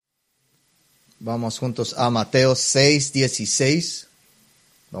Vamos juntos a Mateo 6:16.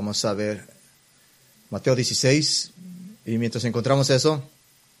 Vamos a ver Mateo 16. Y mientras encontramos eso,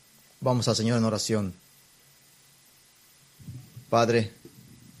 vamos al Señor en oración. Padre,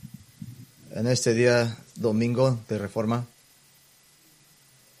 en este día domingo de Reforma,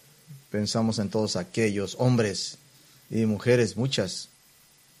 pensamos en todos aquellos hombres y mujeres, muchas,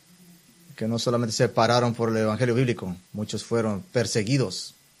 que no solamente se pararon por el Evangelio bíblico, muchos fueron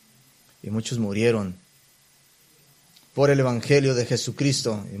perseguidos y muchos murieron por el Evangelio de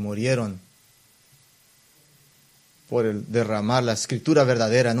Jesucristo y murieron por el derramar la escritura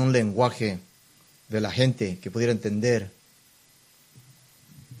verdadera en un lenguaje de la gente que pudiera entender.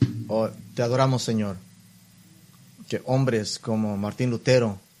 Oh, te adoramos, Señor, que hombres como Martín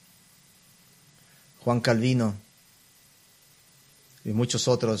Lutero, Juan Calvino y muchos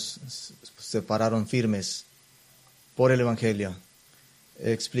otros se pararon firmes por el Evangelio.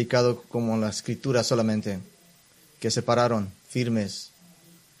 He explicado como la Escritura solamente, que se pararon firmes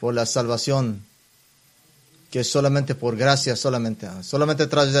por la salvación, que solamente por gracia, solamente a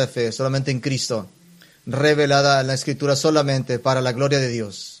través de la fe, solamente en Cristo, revelada en la Escritura solamente para la gloria de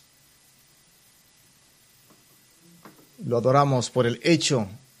Dios. Lo adoramos por el hecho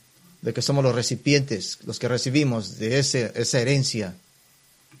de que somos los recipientes, los que recibimos de esa herencia.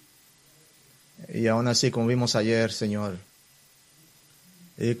 Y aún así, como vimos ayer, Señor,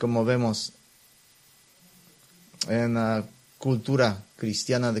 y como vemos en la cultura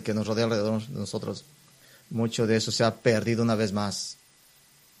cristiana de que nos rodea alrededor de nosotros, mucho de eso se ha perdido una vez más.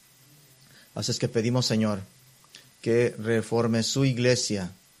 Así es que pedimos, Señor, que reforme su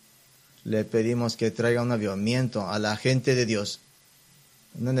iglesia. Le pedimos que traiga un avivamiento a la gente de Dios,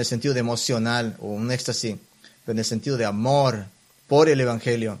 no en el sentido de emocional o un éxtasis, pero en el sentido de amor por el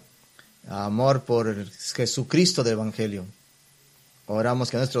Evangelio, amor por Jesucristo del Evangelio. Oramos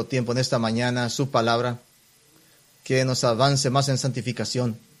que en nuestro tiempo, en esta mañana, su palabra, que nos avance más en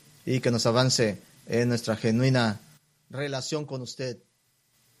santificación y que nos avance en nuestra genuina relación con usted,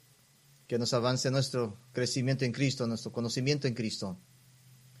 que nos avance nuestro crecimiento en Cristo, nuestro conocimiento en Cristo.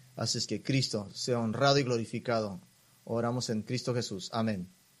 Así es que Cristo sea honrado y glorificado. Oramos en Cristo Jesús. Amén.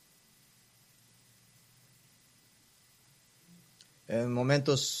 En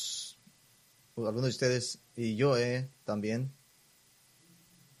momentos, algunos de ustedes y yo también,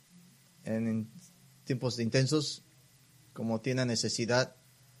 en tiempos intensos, como tiene necesidad,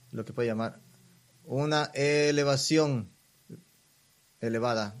 lo que puede llamar una elevación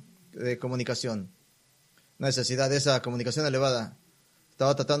elevada de comunicación. Necesidad de esa comunicación elevada.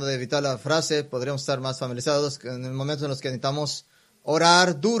 Estaba tratando de evitar la frase, podríamos estar más familiarizados en el momento en los que necesitamos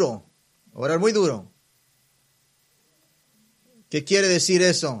orar duro, orar muy duro. ¿Qué quiere decir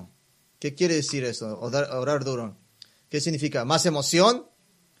eso? ¿Qué quiere decir eso? Orar duro. ¿Qué significa? ¿Más emoción?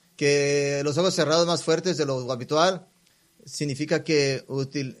 ¿Que los ojos cerrados más fuertes de lo habitual? Significa que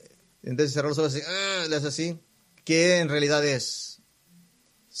en vez de cerrar los ojos así, ¿qué en realidad es?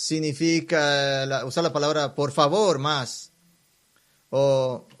 Significa usar la palabra por favor más.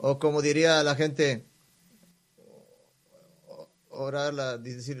 O como diría la gente, orar,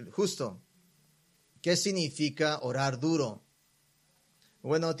 decir justo. ¿Qué significa orar duro?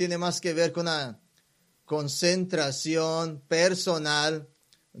 Bueno, tiene más que ver con una concentración personal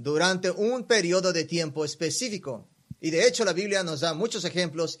durante un periodo de tiempo específico. Y de hecho la Biblia nos da muchos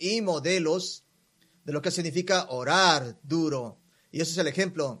ejemplos y modelos de lo que significa orar duro. Y ese es el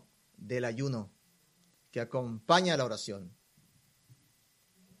ejemplo del ayuno que acompaña la oración.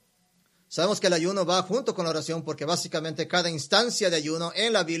 Sabemos que el ayuno va junto con la oración porque básicamente cada instancia de ayuno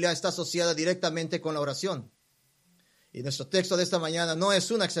en la Biblia está asociada directamente con la oración. Y nuestro texto de esta mañana no es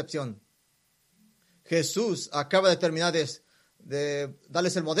una excepción. Jesús acaba de terminar de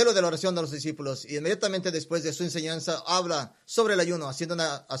darles el modelo de la oración a los discípulos y inmediatamente después de su enseñanza habla sobre el ayuno, haciendo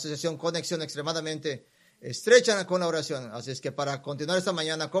una asociación, conexión extremadamente estrecha con la oración. Así es que para continuar esta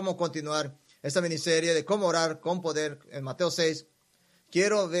mañana, cómo continuar esta miniserie de cómo orar con poder en Mateo 6,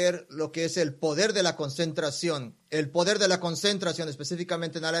 quiero ver lo que es el poder de la concentración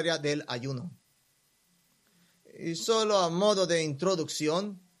específicamente en el área del ayuno. Y solo a modo de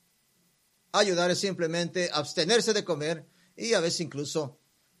introducción, ayudar es simplemente abstenerse de comer y a veces incluso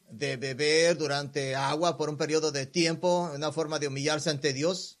de beber durante agua por un periodo de tiempo, una forma de humillarse ante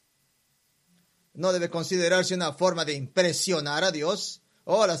Dios. No debe considerarse una forma de impresionar a Dios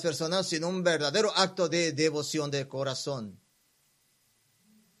o a las personas, sino un verdadero acto de devoción de corazón.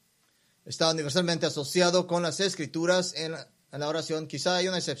 Está universalmente asociado con las escrituras en la oración. Quizá hay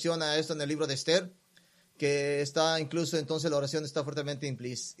una excepción a esto en el libro de Esther, que está incluso entonces la oración está fuertemente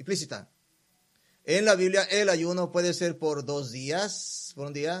implícita. En la Biblia el ayuno puede ser por 2 días, por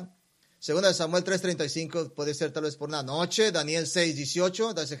un día, Segunda de Samuel 3:35 puede ser tal vez por una noche. Daniel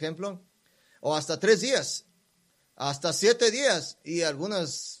 6:18 da ese ejemplo. O hasta 3 días. Hasta 7 días. Y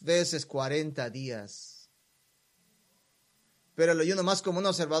algunas veces 40 días. Pero el ayuno más común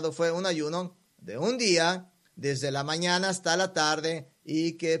observado fue un ayuno de un día, desde la mañana hasta la tarde,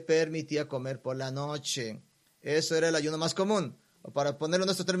 y que permitía comer por la noche. Eso era el ayuno más común. O para ponerlo en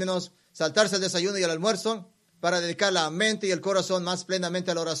estos términos, saltarse el desayuno y el almuerzo, para dedicar la mente y el corazón más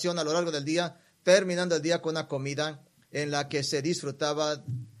plenamente a la oración a lo largo del día, terminando el día con una comida en la que se disfrutaba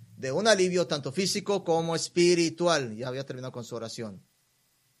de un alivio tanto físico como espiritual. Ya había terminado con su oración.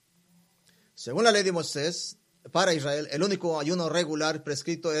 Según la ley de Moisés, para Israel, el único ayuno regular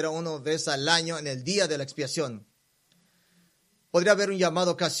prescrito era una vez al año en el día de la expiación. Podría haber un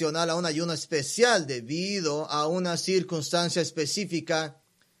llamado ocasional a un ayuno especial debido a una circunstancia específica,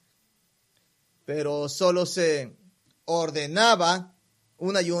 pero solo se ordenaba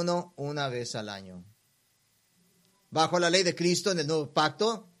un ayuno una vez al año. Bajo la ley de Cristo en el nuevo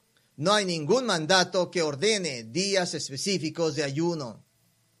pacto, no hay ningún mandato que ordene días específicos de ayuno.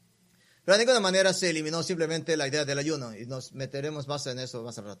 Pero de ninguna manera se eliminó simplemente la idea del ayuno, y nos meteremos más en eso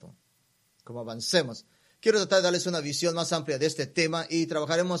más al rato, como avancemos. Quiero tratar de darles una visión más amplia de este tema y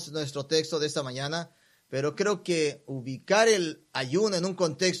trabajaremos nuestro texto de esta mañana, pero creo que ubicar el ayuno en un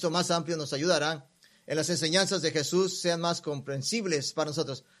contexto más amplio nos ayudará en las enseñanzas de Jesús sean más comprensibles para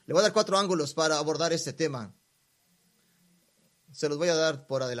nosotros. Le voy a dar 4 ángulos para abordar este tema. Se los voy a dar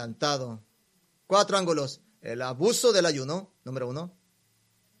por adelantado. 4 ángulos. El abuso del ayuno, número 1.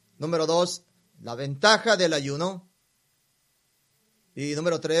 Número 2, la ventaja del ayuno. Y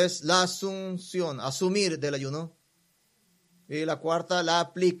número 3, la asunción, asumir del ayuno. Y la 4, la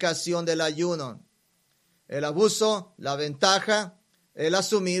aplicación del ayuno. El abuso, la ventaja, el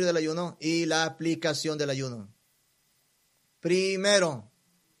asumir del ayuno y la aplicación del ayuno. Primero,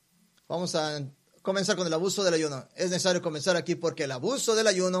 vamos a comenzar con el abuso del ayuno. Es necesario comenzar aquí porque el abuso del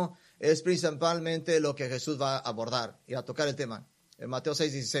ayuno es principalmente lo que Jesús va a abordar y a tocar el tema. En Mateo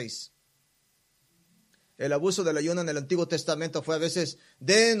 6:16. El abuso del ayuno en el Antiguo Testamento fue a veces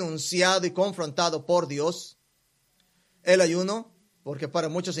denunciado y confrontado por Dios. El ayuno, porque para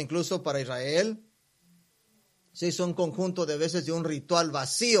muchos, incluso para Israel, se hizo un conjunto de veces de un ritual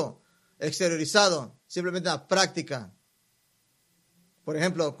vacío, exteriorizado, simplemente una práctica. Por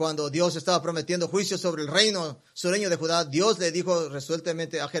ejemplo, cuando Dios estaba prometiendo juicio sobre el reino sureño de Judá, Dios le dijo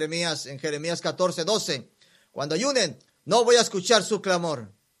resueltamente a Jeremías, en Jeremías 14:12, cuando ayunen, no voy a escuchar su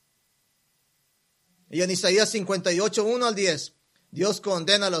clamor. Y en Isaías 58:1-10, Dios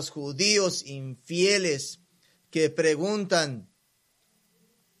condena a los judíos infieles que preguntan,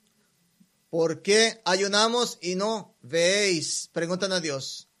 ¿por qué ayunamos y no veis? Preguntan a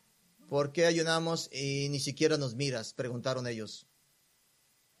Dios, ¿por qué ayunamos y ni siquiera nos miras? Preguntaron ellos.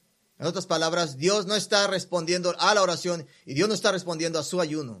 En otras palabras, Dios no está respondiendo a la oración y Dios no está respondiendo a su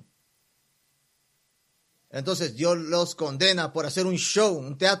ayuno. Entonces Dios los condena por hacer un show,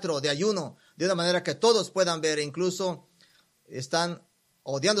 un teatro de ayuno, de una manera que todos puedan ver, e incluso están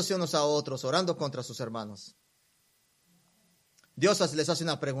odiándose unos a otros, orando contra sus hermanos. Dios les hace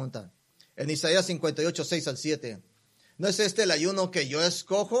una pregunta. En Isaías 58:6-7. ¿No es este el ayuno que yo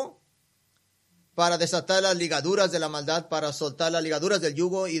escojo? Para desatar las ligaduras de la maldad, para soltar las ligaduras del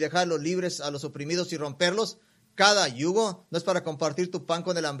yugo y dejarlos libres a los oprimidos y romperlos. Cada yugo no es para compartir tu pan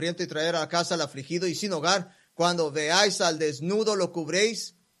con el hambriento y traer a casa al afligido y sin hogar. Cuando veáis al desnudo lo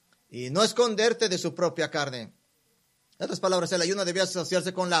cubréis y no esconderte de su propia carne. En otras palabras, el ayuno debía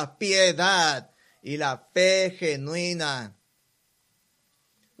asociarse con la piedad y la fe genuina.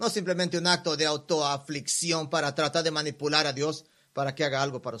 No simplemente un acto de autoaflicción para tratar de manipular a Dios para que haga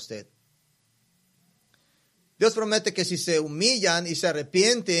algo para usted. Dios promete que si se humillan y se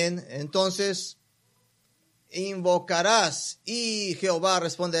arrepienten, entonces invocarás y Jehová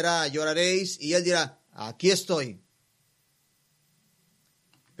responderá, lloraréis y él dirá, aquí estoy.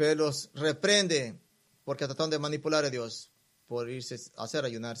 Pero los reprende porque trataron de manipular a Dios por irse a hacer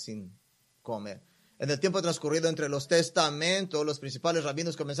ayunar sin comer. En el tiempo transcurrido entre los testamentos, los principales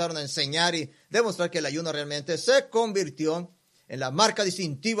rabinos comenzaron a enseñar y demostrar que el ayuno realmente se convirtió en la marca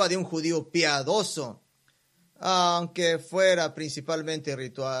distintiva de un judío piadoso, aunque fuera principalmente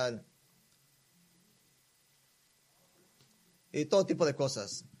ritual y todo tipo de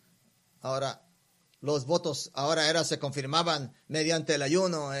cosas. Ahora, los votos se confirmaban mediante el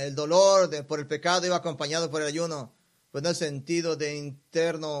ayuno. El dolor por el pecado iba acompañado por el ayuno, pues no el sentido de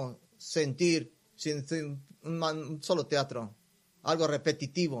interno sentir, sin un solo teatro, algo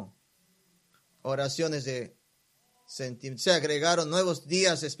repetitivo. Oraciones de sentimiento. Se agregaron nuevos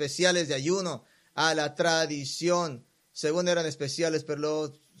días especiales de ayuno a la tradición según eran especiales, pero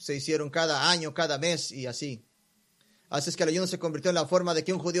luego se hicieron cada año, cada mes y así. Así es que el ayuno se convirtió en la forma de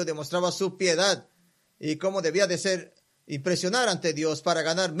que un judío demostraba su piedad y cómo debía de ser, impresionar ante Dios para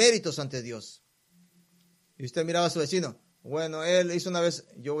ganar méritos ante Dios. Y usted miraba a su vecino. Bueno, él hizo una vez,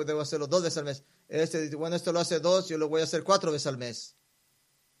 yo debo hacerlo 2 veces al mes. Este dice, bueno, esto lo hace 2, yo lo voy a hacer 4 veces al mes.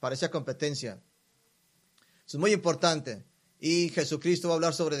 Parecía competencia. Eso es muy importante. Y Jesucristo va a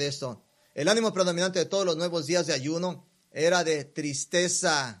hablar sobre esto. El ánimo predominante de todos los nuevos días de ayuno era de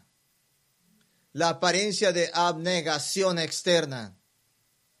tristeza. La apariencia de abnegación externa.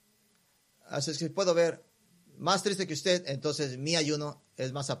 Así es que puedo ver más triste que usted, entonces mi ayuno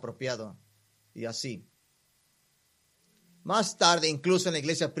es más apropiado. Y así. Más tarde, incluso en la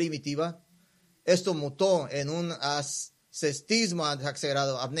iglesia primitiva, esto mutó en un ascetismo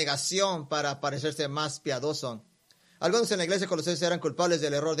exagerado, abnegación para parecerse más piadoso. Algunos en la iglesia colosense eran culpables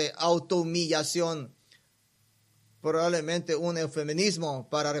del error de autohumillación, probablemente un eufemismo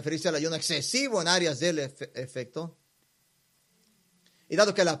para referirse al ayuno excesivo en áreas del efecto. Y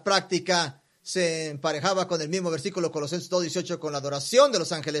dado que la práctica se emparejaba con el mismo versículo Colosenses 2:18 con la adoración de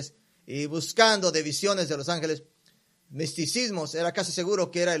los ángeles y buscando de visiones de los ángeles, misticismos, era casi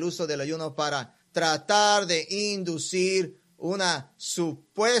seguro que era el uso del ayuno para tratar de inducir una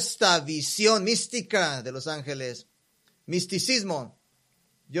supuesta visión mística de los ángeles. Misticismo.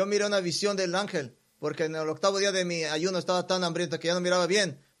 Yo miré una visión del ángel, porque en el 8º día de mi ayuno estaba tan hambriento que ya no miraba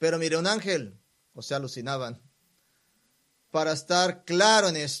bien, pero miré un ángel. O sea, alucinaban. Para estar claro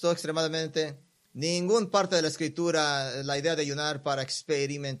en esto extremadamente, ninguna parte de la escritura, la idea de ayunar para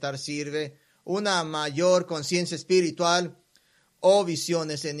experimentar sirve una mayor conciencia espiritual o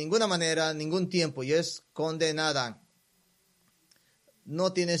visiones en ninguna manera, ningún tiempo, y es condenada.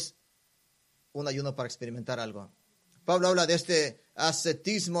 No tienes un ayuno para experimentar algo. Pablo habla de este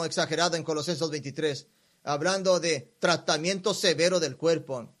ascetismo exagerado en Colosenses 2:23, hablando de tratamiento severo del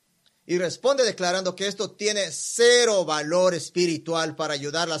cuerpo, y responde declarando que esto tiene 0 valor espiritual para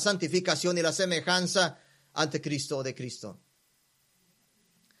ayudar a la santificación y la semejanza ante Cristo o de Cristo.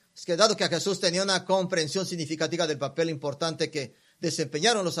 Es que dado que Jesús tenía una comprensión significativa del papel importante que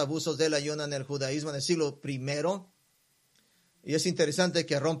desempeñaron los abusos del ayuno en el judaísmo en el siglo I, y es interesante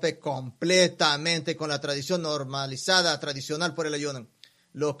que rompe completamente con la tradición normalizada, tradicional por el ayuno.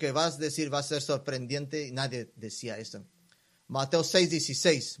 Lo que vas a decir va a ser sorprendente y nadie decía esto. Mateo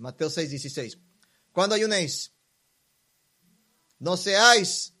 6:16. Cuando ayunéis, no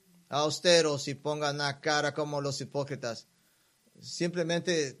seáis austeros y pongan la cara como los hipócritas.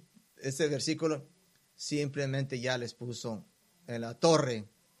 Simplemente, este versículo simplemente ya les puso en la torre.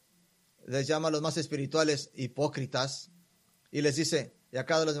 Les llama a los más espirituales hipócritas. Y les dice, y a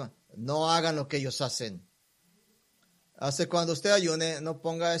cada los demás, no hagan lo que ellos hacen. Hace cuando usted ayune, no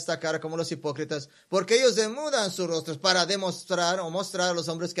ponga esta cara como los hipócritas, porque ellos demudan sus rostros para demostrar o mostrar a los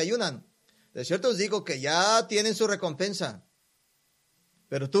hombres que ayunan. De cierto os digo que ya tienen su recompensa.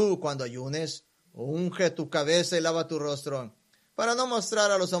 Pero tú, cuando ayunes, unge tu cabeza y lava tu rostro, para no mostrar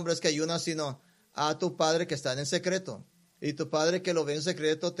a los hombres que ayunan, sino a tu Padre que está en secreto. Y tu Padre que lo ve en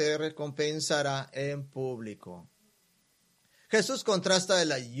secreto te recompensará en público. Jesús contrasta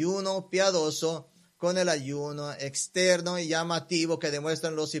el ayuno piadoso con el ayuno externo y llamativo que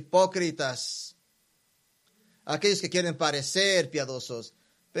demuestran los hipócritas. Aquellos que quieren parecer piadosos,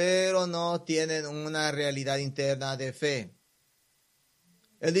 pero no tienen una realidad interna de fe.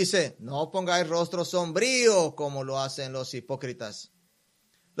 Él dice, no pongáis rostro sombrío como lo hacen los hipócritas.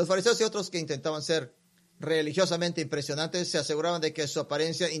 Los fariseos y otros que intentaban ser religiosamente impresionantes se aseguraban de que su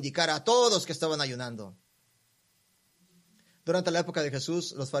apariencia indicara a todos que estaban ayunando. Durante la época de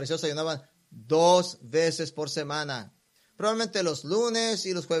Jesús, los fariseos ayunaban 2 veces por semana. Probablemente los lunes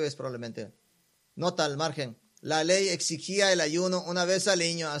y los jueves, probablemente. Nota al margen. La ley exigía el ayuno una vez al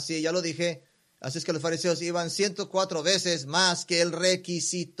año, así ya lo dije. Así es que los fariseos iban 104 veces más que el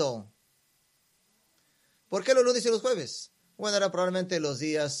requisito. ¿Por qué los lunes y los jueves? Bueno, eran probablemente los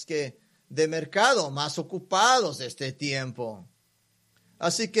días de mercado más ocupados de este tiempo.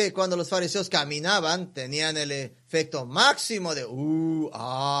 Así que cuando los fariseos caminaban, tenían el efecto máximo de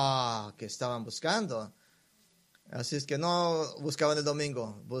que estaban buscando. Así es que no buscaban el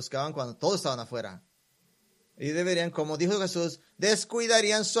domingo, buscaban cuando todos estaban afuera. Y deberían, como dijo Jesús,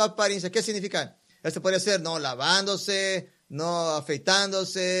 descuidarían su apariencia. ¿Qué significa? Esto podría ser no lavándose, no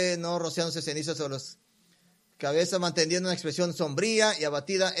afeitándose, no rociándose cenizas sobre las cabezas, manteniendo una expresión sombría y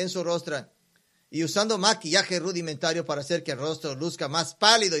abatida en su rostro. Y usando maquillaje rudimentario para hacer que el rostro luzca más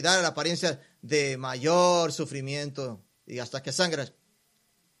pálido y dar la apariencia de mayor sufrimiento y hasta que sangra.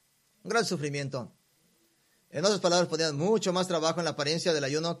 Un gran sufrimiento. En otras palabras, ponían mucho más trabajo en la apariencia del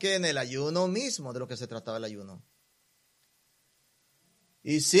ayuno que en el ayuno mismo, de lo que se trataba el ayuno.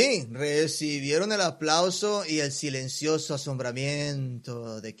 Y sí, recibieron el aplauso y el silencioso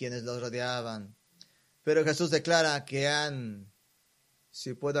asombramiento de quienes los rodeaban. Pero Jesús declara que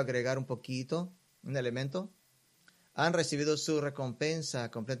si puedo agregar un poquito, un elemento, han recibido su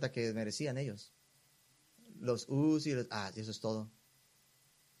recompensa completa que merecían ellos. Los y eso es todo.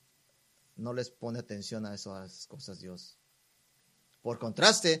 No les pone atención a esas cosas Dios. Por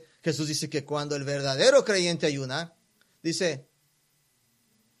contraste, Jesús dice que cuando el verdadero creyente ayuna, dice,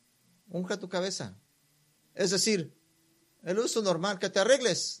 unja tu cabeza. Es decir, el uso normal, que te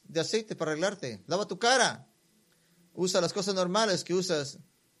arregles de aceite para arreglarte. Lava tu cara. Usa las cosas normales que usas.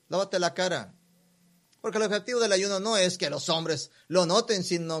 Lávate la cara. Porque el objetivo del ayuno no es que los hombres lo noten,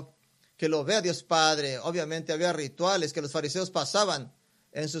 sino que lo vea Dios Padre. Obviamente había rituales que los fariseos pasaban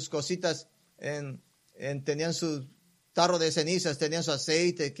en sus cositas, tenían su tarro de cenizas, tenían su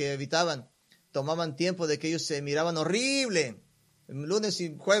aceite que evitaban. Tomaban tiempo de que ellos se miraban horrible. Lunes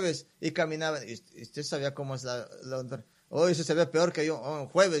y jueves y caminaban. Y usted sabía cómo es hoy se ve peor que yo.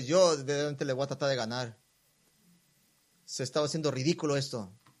 Jueves yo realmente le voy a tratar de ganar. Se estaba haciendo ridículo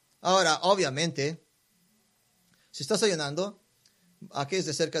esto. Ahora, obviamente, si estás ayunando, aquellos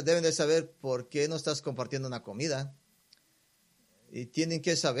de cerca deben de saber por qué no estás compartiendo una comida. Y tienen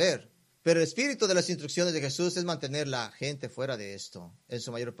que saber. Pero el espíritu de las instrucciones de Jesús es mantener la gente fuera de esto, en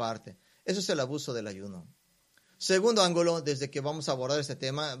su mayor parte. Eso es el abuso del ayuno. Segundo ángulo, desde que vamos a abordar este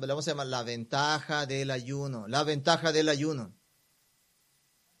tema, le vamos a llamar la ventaja del ayuno. La ventaja del ayuno.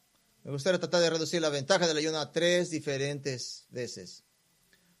 Me gustaría tratar de reducir la ventaja del ayuno a 3 diferentes veces.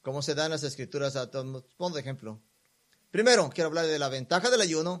 Como se da en las escrituras, pongo de ejemplo. Primero, quiero hablar de la ventaja del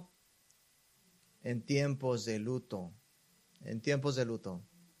ayuno en tiempos de luto. En tiempos de luto.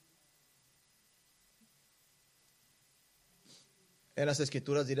 En las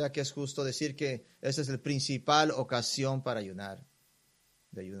escrituras diría que es justo decir que esa es la principal ocasión para ayunar,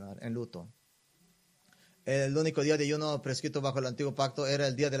 de ayunar en luto. El único día de ayuno prescrito bajo el antiguo pacto era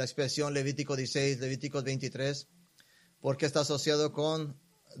el día de la expiación, Levítico 16, Levíticos 23, porque está asociado con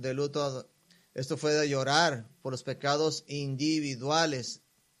de luto. Esto fue de llorar por los pecados individuales,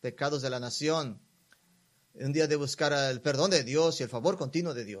 pecados de la nación. Un día de buscar el perdón de Dios y el favor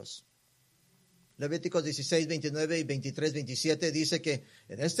continuo de Dios. Levíticos 16, 29 y 23, 27 dice que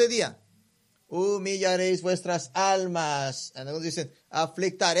en este día humillaréis vuestras almas. Algunos dicen,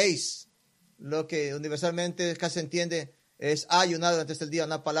 aflictaréis. Lo que universalmente casi se entiende es ayunar durante este día,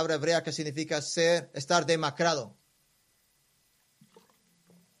 una palabra hebrea que significa estar demacrado.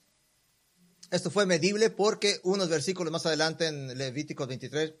 Esto fue medible porque unos versículos más adelante en Levíticos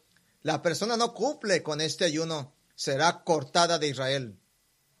 23, la persona no cumple con este ayuno, será cortada de Israel.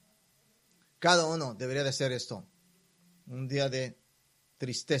 Cada uno debería de hacer esto. Un día de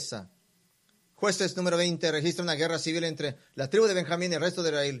tristeza. Jueces número 20 registra una guerra civil entre la tribu de Benjamín y el resto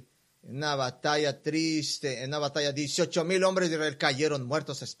de Israel. En una batalla triste, en una batalla 18,000 hombres de Israel cayeron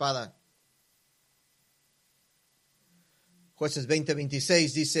muertos a espada. Jueces 20,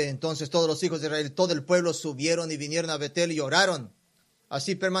 26 dice, entonces todos los hijos de Israel, todo el pueblo subieron y vinieron a Betel y oraron.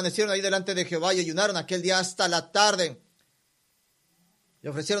 Así permanecieron ahí delante de Jehová y ayunaron aquel día hasta la tarde. Y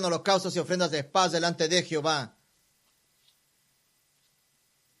ofrecieron holocaustos y ofrendas de paz delante de Jehová.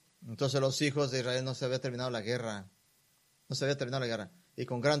 Entonces los hijos de Israel no se había terminado la guerra. No se había terminado la guerra. Y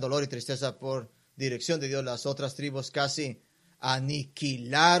con gran dolor y tristeza por dirección de Dios, las otras tribus casi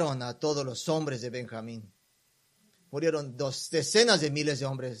aniquilaron a todos los hombres de Benjamín. Murieron decenas de miles de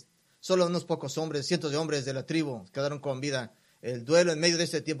hombres. Solo unos pocos hombres, cientos de hombres de la tribu quedaron con vida. El duelo en medio de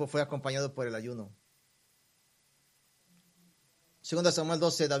este tiempo fue acompañado por el ayuno. Segunda Samuel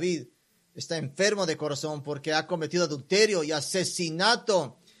 12, David está enfermo de corazón porque ha cometido adulterio y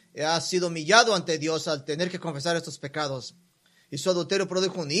asesinato. Ha sido humillado ante Dios al tener que confesar estos pecados. Y su adulterio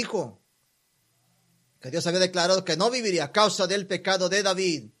produjo un hijo que Dios había declarado que no viviría a causa del pecado de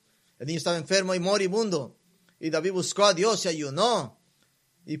David. El niño estaba enfermo y moribundo. Y David buscó a Dios y ayunó.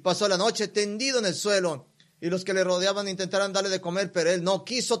 Y pasó la noche tendido en el suelo. Y los que le rodeaban intentaron darle de comer, pero él no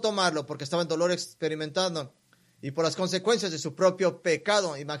quiso tomarlo porque estaba en dolor experimentando. Y por las consecuencias de su propio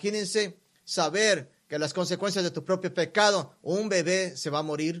pecado. Imagínense saber que las consecuencias de tu propio pecado, un bebé se va a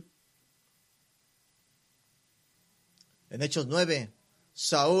morir. En Hechos 9,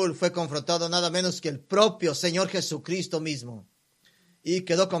 Saúl fue confrontado nada menos que el propio Señor Jesucristo mismo. Y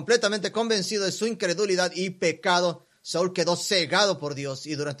quedó completamente convencido de su incredulidad y pecado. Saúl quedó cegado por Dios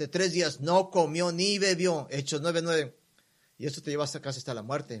y durante 3 días no comió ni bebió. Hechos 9:9. Y esto te lleva casi hasta la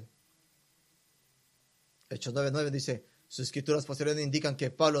muerte. Hechos 9:9 dice, sus escrituras posteriores indican que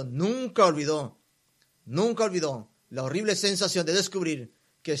Pablo nunca olvidó la horrible sensación de descubrir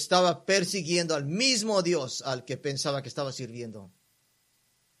que estaba persiguiendo al mismo Dios al que pensaba que estaba sirviendo.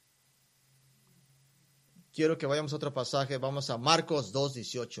 quiero que vayamos a otro pasaje. Vamos a Marcos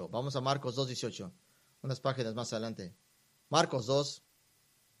 2:18. Vamos a Marcos 2:18. Unas páginas más adelante. Marcos 2,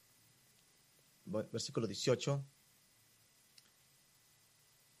 versículo 18.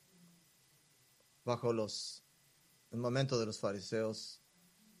 Bajo el momento de los fariseos.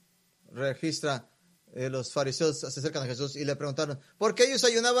 Registra, los fariseos se acercan a Jesús y le preguntaron, ¿por qué ellos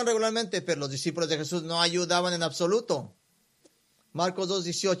ayunaban regularmente? Pero los discípulos de Jesús no ayudaban en absoluto. Marcos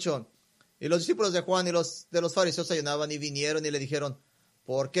 2:18. Y los discípulos de Juan y los de los fariseos ayunaban y vinieron y le dijeron,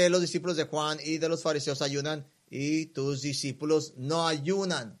 ¿por qué los discípulos de Juan y de los fariseos ayunan y tus discípulos no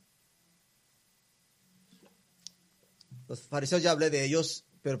ayunan? Los fariseos ya hablé de ellos,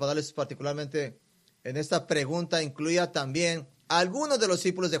 pero para darles particularmente en esta pregunta incluía también a algunos de los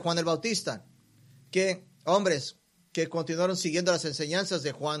discípulos de Juan el Bautista, que hombres que continuaron siguiendo las enseñanzas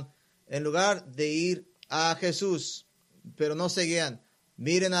de Juan en lugar de ir a Jesús, pero no seguían.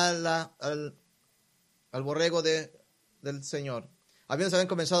 Miren al borrego del Señor. Habían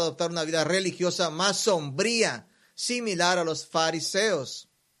comenzado a adoptar una vida religiosa más sombría, similar a los fariseos,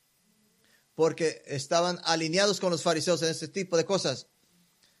 porque estaban alineados con los fariseos en este tipo de cosas,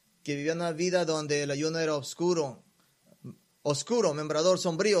 que vivían una vida donde el ayuno era oscuro, membrador,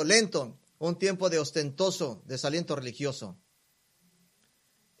 sombrío, lento, un tiempo de ostentoso desaliento religioso.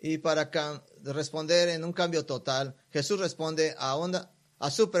 Y para responder en un cambio total, Jesús responde a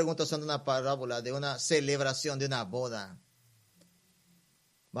su pregunta usando una parábola de una celebración, de una boda.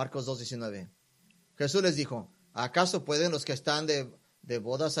 Marcos 2:19. Jesús les dijo, ¿acaso pueden los que están de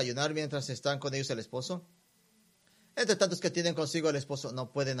bodas ayunar mientras están con ellos el esposo? Entre tantos que tienen consigo el esposo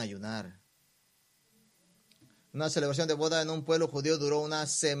no pueden ayunar. Una celebración de boda en un pueblo judío duró una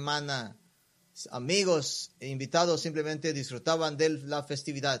semana. Amigos e invitados simplemente disfrutaban de la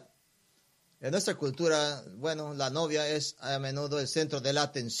festividad. En nuestra cultura, la novia es a menudo el centro de la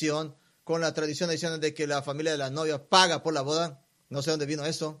atención, con la tradición adicional de que la familia de la novia paga por la boda. No sé dónde vino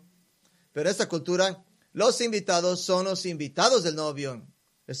eso. Pero en esta cultura, los invitados son los invitados del novio.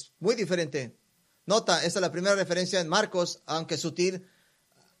 Es muy diferente. Nota, esta es la primera referencia en Marcos, aunque sutil,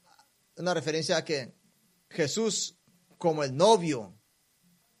 una referencia a que Jesús como el novio,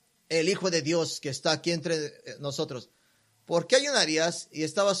 el Hijo de Dios que está aquí entre nosotros. ¿Por qué ayunarías y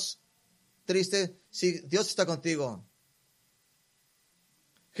estabas triste si Dios está contigo?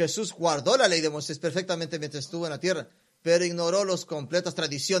 Jesús guardó la ley de Moisés perfectamente mientras estuvo en la tierra, pero ignoró las completas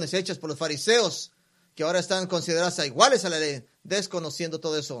tradiciones hechas por los fariseos, que ahora están consideradas iguales a la ley, desconociendo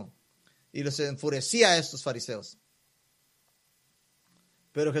todo eso. Y los enfurecía a estos fariseos.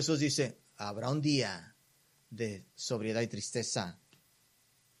 Pero Jesús dice, habrá un día de sobriedad y tristeza.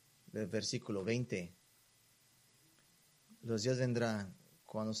 Del versículo 20. Los días vendrán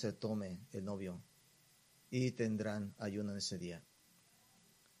cuando se tome el novio y tendrán ayuno en ese día.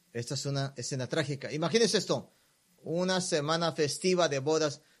 Esta es una escena trágica. Imagínense esto, una semana festiva de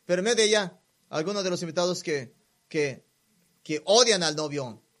bodas, pero en medio de ella, algunos de los invitados que odian al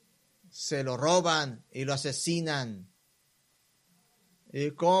novio, se lo roban y lo asesinan.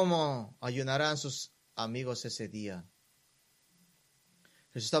 ¿Y cómo ayunarán sus amigos ese día?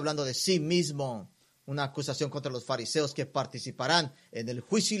 Jesús está hablando de sí mismo, una acusación contra los fariseos que participarán en el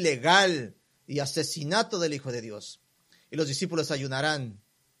juicio ilegal y asesinato del Hijo de Dios. Y los discípulos ayunarán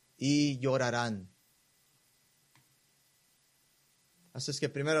y llorarán. Así es que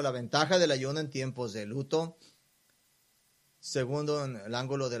primero, la ventaja del ayuno en tiempos de luto. Segundo, en el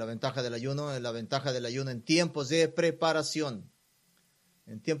ángulo de la ventaja del ayuno, la ventaja del ayuno en tiempos de preparación.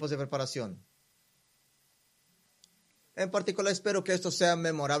 En tiempos de preparación. En particular, espero que esto sea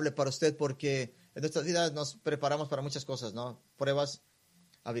memorable para usted, porque en nuestras vidas nos preparamos para muchas cosas, ¿no? Pruebas,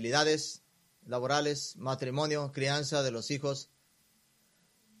 habilidades laborales, matrimonio, crianza de los hijos.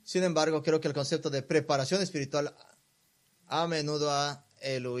 Sin embargo, creo que el concepto de preparación espiritual a menudo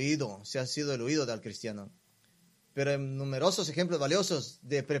se ha sido eludido del cristiano. Pero en numerosos ejemplos valiosos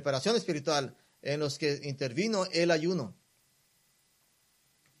de preparación espiritual en los que intervino el ayuno.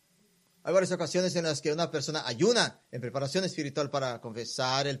 Hay varias ocasiones en las que una persona ayuna en preparación espiritual para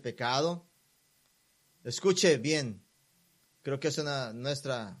confesar el pecado. Escuche bien, creo que es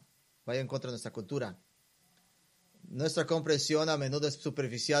vaya en contra de nuestra cultura. Nuestra comprensión a menudo es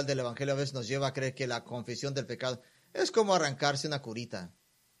superficial del evangelio, a veces nos lleva a creer que la confesión del pecado es como arrancarse una curita,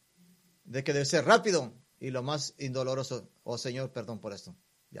 de que debe ser rápido y lo más indoloroso. Oh Señor, perdón por esto.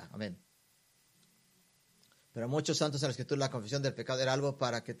 Ya, amén. Pero muchos santos en la Escritura, la confesión del pecado era algo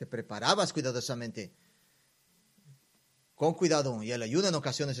para que te preparabas cuidadosamente, con cuidado, y el ayuno en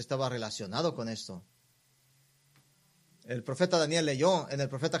ocasiones estaba relacionado con esto. El profeta Daniel leyó en el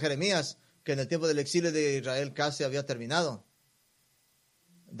profeta Jeremías que en el tiempo del exilio de Israel casi había terminado.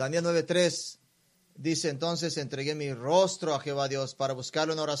 Daniel 9:3 Dice, entonces entregué mi rostro a Jehová Dios para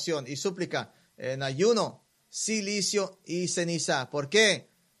buscarlo en oración y súplica, en ayuno, cilicio y ceniza. ¿Por qué?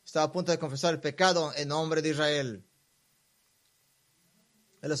 Estaba a punto de confesar el pecado en nombre de Israel.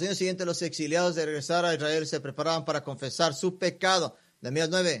 En los años siguientes, los exiliados de regresar a Israel se preparaban para confesar su pecado. Nehemías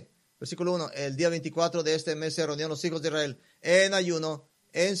 9, versículo 1. El día 24 de este mes se reunieron los hijos de Israel en ayuno,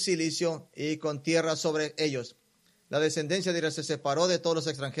 en cilicio y con tierra sobre ellos. La descendencia de Israel se separó de todos los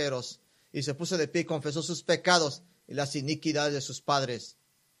extranjeros y se puso de pie y confesó sus pecados y las iniquidades de sus padres.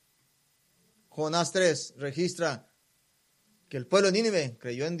 Jonás 3 registra que el pueblo de Nínive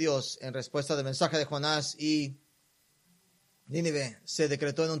creyó en Dios en respuesta del mensaje de Jonás y Nínive se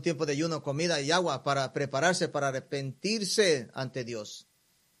decretó en un tiempo de ayuno, comida y agua para prepararse para arrepentirse ante Dios.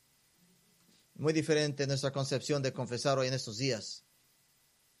 Muy diferente nuestra concepción de confesar hoy en estos días.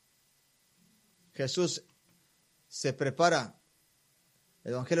 Jesús se prepara.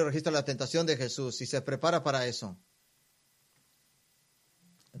 El Evangelio registra la tentación de Jesús y se prepara para eso.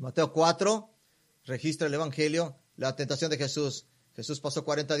 En Mateo 4 registra el Evangelio la tentación de Jesús. Jesús pasó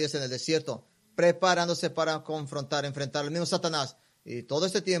 40 días en el desierto preparándose para enfrentar al mismo Satanás. Y todo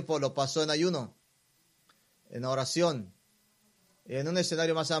este tiempo lo pasó en ayuno, en oración. En un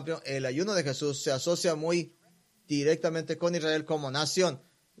escenario más amplio, el ayuno de Jesús se asocia muy directamente con Israel como nación.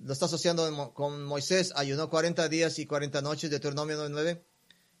 Lo está asociando con Moisés, ayunó 40 días y 40 noches, Deuteronomio 9:9.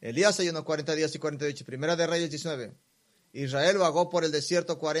 Elías ayunó 40 días y 40 noches, Primera de Reyes 19. Israel vagó por el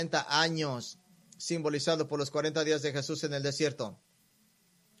desierto 40 años, simbolizado por los 40 días de Jesús en el desierto.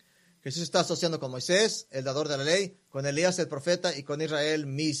 Jesús está asociando con Moisés, el dador de la ley, con Elías el profeta y con Israel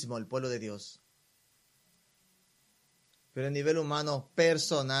mismo, el pueblo de Dios. Pero a nivel humano,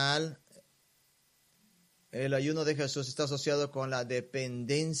 personal, el ayuno de Jesús está asociado con la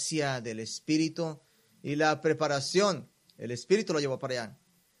dependencia del Espíritu y la preparación. El Espíritu lo llevó para allá.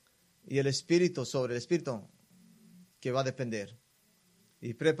 Y el Espíritu sobre el Espíritu que va a depender.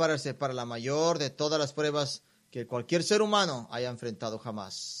 Y prepararse para la mayor de todas las pruebas que cualquier ser humano haya enfrentado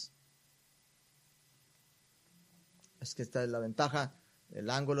jamás. Es que esta es la ventaja, el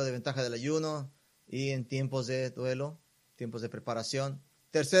ángulo de ventaja del ayuno y en tiempos de duelo, tiempos de preparación.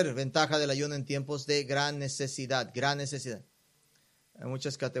 Tercer ventaja del ayuno en tiempos de gran necesidad, gran necesidad. En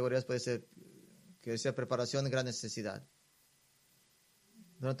muchas categorías puede ser que sea preparación, gran necesidad.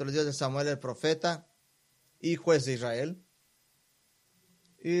 Durante los días de Samuel el profeta y juez de Israel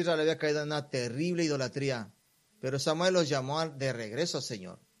había caído en una terrible idolatría, pero Samuel los llamó de regreso al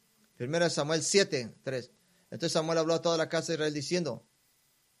Señor. Primero Samuel 7:3. Entonces Samuel habló a toda la casa de Israel diciendo: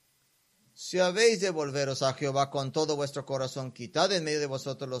 si habéis de volveros a Jehová con todo vuestro corazón, quitad en medio de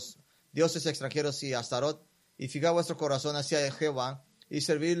vosotros los dioses extranjeros y Astarot, y fijad vuestro corazón hacia Jehová, y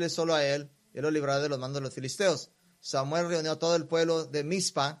servirle solo a él lo librará de los manos de los filisteos. Samuel reunió a todo el pueblo de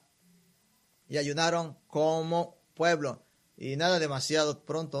Mizpa, y ayunaron como pueblo. Y nada demasiado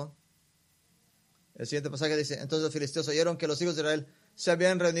pronto. El siguiente pasaje dice: entonces los filisteos oyeron que los hijos de Israel se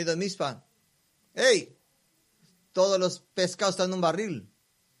habían reunido en Mizpa. ¡Ey! Todos los pescados están en un barril.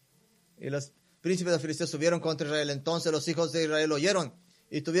 Y los príncipes de los filisteos subieron contra Israel. Entonces los hijos de Israel oyeron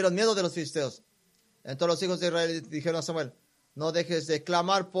y tuvieron miedo de los filisteos. Entonces los hijos de Israel dijeron a Samuel: no dejes de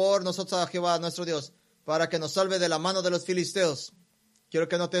clamar por nosotros a Jehová nuestro Dios, para que nos salve de la mano de los filisteos. Quiero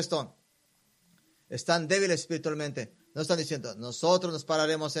que note esto. Están débiles espiritualmente. No están diciendo: nosotros nos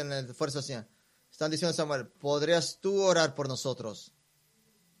pararemos en la fuerza Señor. Están diciendo a Samuel: ¿podrías tú orar por nosotros?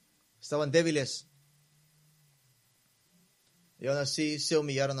 Estaban débiles. Y aún así se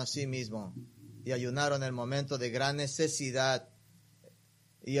humillaron a sí mismos y ayunaron en el momento de gran necesidad.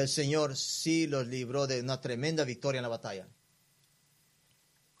 Y el Señor sí los libró de una tremenda victoria en la batalla.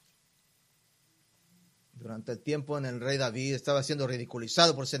 Durante el tiempo en el rey David estaba siendo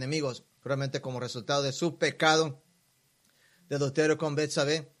ridiculizado por sus enemigos, probablemente como resultado de su pecado de adulterio con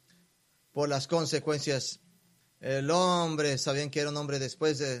Betsabé, por las consecuencias. El hombre, sabían que era un hombre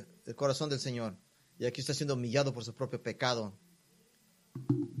después del corazón del Señor, y aquí está siendo humillado por su propio pecado.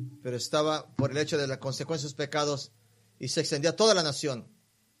 Pero estaba por el hecho de las consecuencias de sus pecados y se extendía a toda la nación.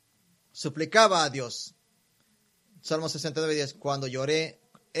 Suplicaba a Dios. Salmo 69:10: cuando lloré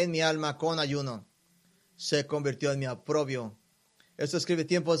en mi alma con ayuno, se convirtió en mi oprobio. Esto describe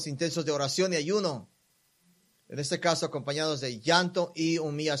tiempos intensos de oración y ayuno, en este caso acompañados de llanto y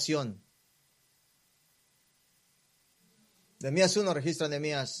humillación. Nehemías 1 registra a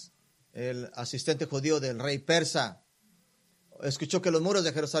Nehemías, el asistente judío del rey persa. Escuchó que los muros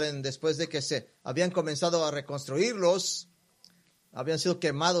de Jerusalén, después de que se habían comenzado a reconstruirlos, habían sido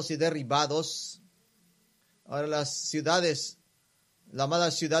quemados y derribados. Ahora las ciudades, la amada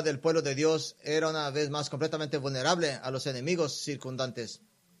ciudad del pueblo de Dios, era una vez más completamente vulnerable a los enemigos circundantes.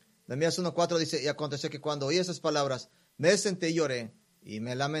 Nehemías 1:4 dice, y aconteció que cuando oí esas palabras, me senté y lloré, y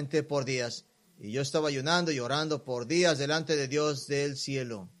me lamenté por días, y yo estaba ayunando y orando por días delante de Dios del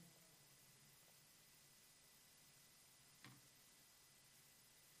cielo.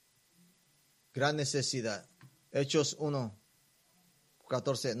 Gran necesidad. Hechos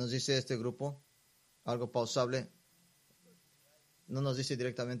 1:14 nos dice este grupo, algo pausable. No nos dice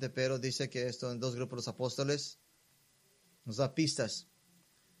directamente, pero dice que esto en dos grupos los apóstoles nos da pistas.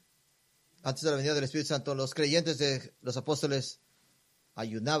 Antes de la venida del Espíritu Santo, los creyentes de los apóstoles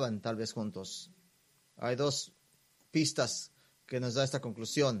ayunaban tal vez juntos. Hay dos pistas que nos da esta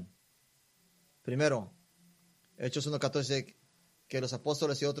conclusión. Primero, Hechos 1:14, que los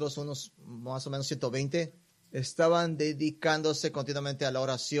apóstoles y otros, unos más o menos 120, estaban dedicándose continuamente a la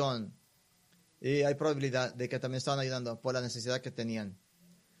oración. Y hay probabilidad de que también estaban ayudando por la necesidad que tenían.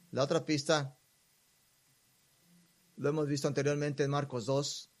 La otra pista, lo hemos visto anteriormente en Marcos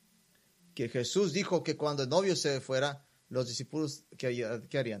 2, que Jesús dijo que cuando el novio se fuera, los discípulos, ¿qué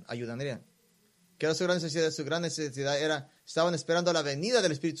harían? Ayudarían. Que era su gran necesidad. Su gran necesidad era, estaban esperando la venida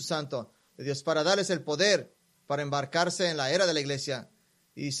del Espíritu Santo de Dios para darles el poder para embarcarse en la era de la iglesia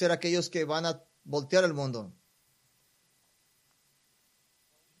y ser aquellos que van a voltear el mundo.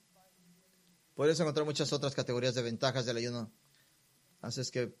 Puedes encontrar muchas otras categorías de ventajas del ayuno. Así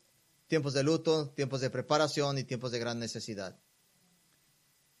es que tiempos de luto, tiempos de preparación y tiempos de gran necesidad.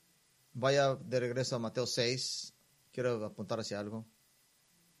 Vaya de regreso a Mateo 6. Quiero apuntar hacia algo.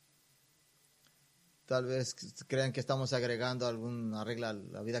 Tal vez crean que estamos agregando alguna regla a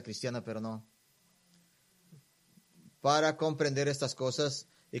la vida cristiana, pero no. Para comprender estas cosas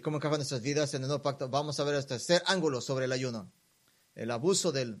y cómo encajan nuestras vidas en el nuevo pacto, vamos a ver el tercer ángulo sobre el ayuno. El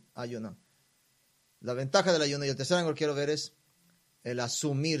abuso del ayuno. La ventaja del ayuno. Y el tercer ángulo que quiero ver es el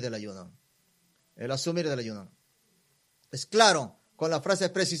asumir del ayuno. El asumir del ayuno. Es claro, con la frase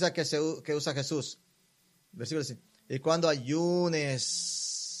precisa que usa Jesús. Versículo 6. Y cuando ayunes.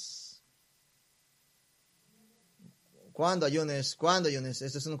 Cuando ayunes.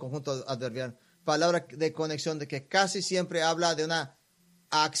 Este es un conjunto adverbial. Palabra de conexión de que casi siempre habla de una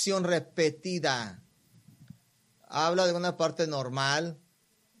acción repetida. Habla de una parte normal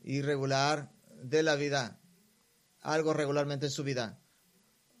y regular de la vida. Algo regularmente en su vida.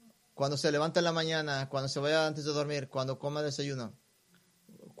 Cuando se levanta en la mañana, cuando se vaya antes de dormir, cuando coma desayuno.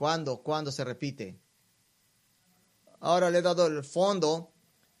 Cuando se repite. Ahora le he dado el fondo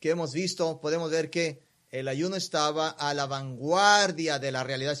que hemos visto. Podemos ver que el ayuno estaba a la vanguardia de la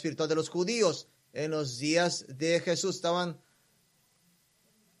realidad espiritual de los judíos. En los días de Jesús estaban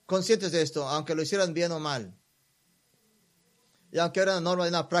conscientes de esto, aunque lo hicieran bien o mal. Y aunque era una norma de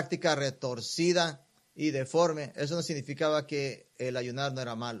una práctica retorcida y deforme, eso no significaba que el ayunar no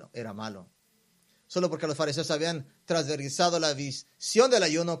era malo. Solo porque los fariseos habían transversado la visión del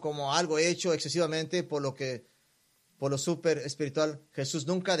ayuno como algo hecho excesivamente por lo super espiritual, Jesús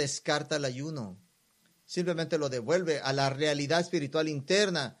nunca descarta el ayuno. Simplemente lo devuelve a la realidad espiritual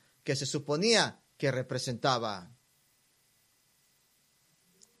interna que se suponía que representaba.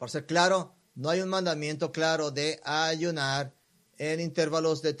 Por ser claro, no hay un mandamiento claro de ayunar en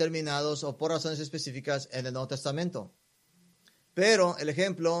intervalos determinados o por razones específicas en el Nuevo Testamento. Pero el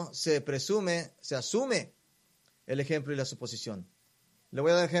ejemplo se asume el ejemplo y la suposición. Le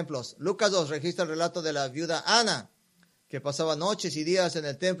voy a dar ejemplos. Lucas 2 registra el relato de la viuda Ana, que pasaba noches y días en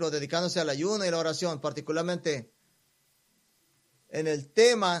el templo dedicándose al ayuno y la oración, particularmente en el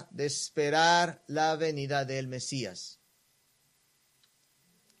tema de esperar la venida del Mesías.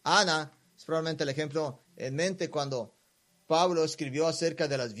 Ana es probablemente el ejemplo en mente cuando Pablo escribió acerca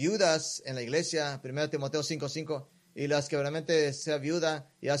de las viudas en la iglesia, 1 Timoteo 5:5, y las que realmente sea viuda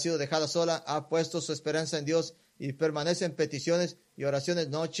y ha sido dejada sola, ha puesto su esperanza en Dios y permanece en peticiones y oraciones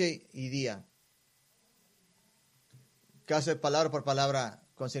noche y día. Casi palabra por palabra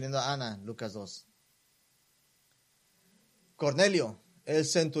concerniendo a Ana, Lucas 2. Cornelio, el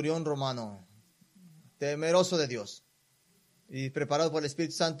centurión romano, temeroso de Dios y preparado por el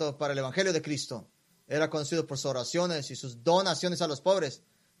Espíritu Santo para el Evangelio de Cristo, era conocido por sus oraciones y sus donaciones a los pobres.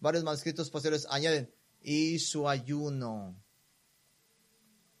 Varios manuscritos posteriores añaden, y su ayuno.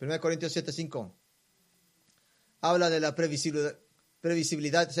 1 Corintios 7:5 habla de la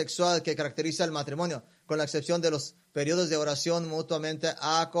previsibilidad sexual que caracteriza el matrimonio, con la excepción de los periodos de oración mutuamente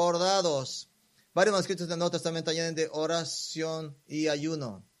acordados. Varios manuscritos del Nuevo Testamento añaden de oración y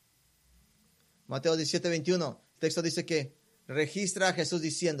ayuno. Mateo 17:21, el texto dice que registra a Jesús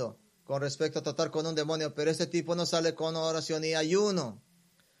diciendo con respecto a tratar con un demonio, pero este tipo no sale con oración y ayuno.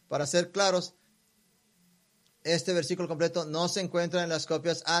 Para ser claros, este versículo completo no se encuentra en las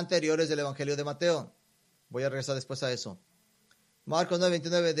copias anteriores del Evangelio de Mateo. Voy a regresar después a eso. Marcos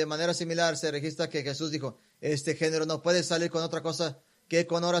 9:29, de manera similar se registra que Jesús dijo, este género no puede salir con otra cosa que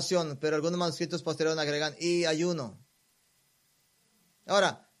con oración, pero algunos manuscritos posteriores agregan y ayuno.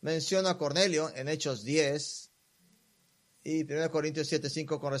 Ahora, menciono a Cornelio en Hechos 10 y 1 Corintios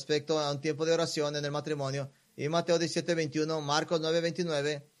 7:5 con respecto a un tiempo de oración en el matrimonio, y Mateo 17:21, Marcos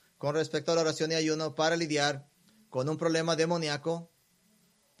 9:29 con respecto a la oración y ayuno para lidiar con un problema demoníaco,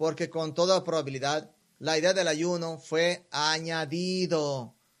 porque con toda probabilidad la idea del ayuno fue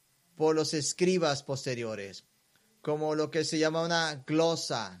añadido por los escribas posteriores, como lo que se llama una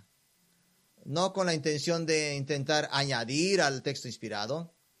glosa, no con la intención de intentar añadir al texto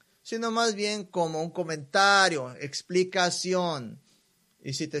inspirado, sino más bien como un comentario, explicación.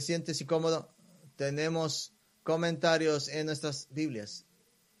 Y si te sientes incómodo, tenemos comentarios en nuestras Biblias.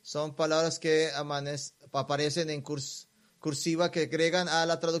 Son palabras que aparecen en cursiva que agregan a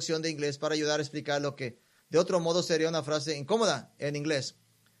la traducción de inglés para ayudar a explicar lo que de otro modo sería una frase incómoda en inglés.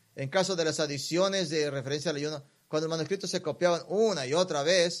 En caso de las adiciones de referencia al ayuno, cuando los manuscritos se copiaban una y otra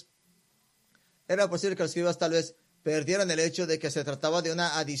vez, era posible que los escribas tal vez perdieran el hecho de que se trataba de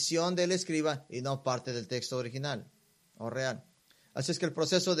una adición del escriba y no parte del texto original o real. Así es que el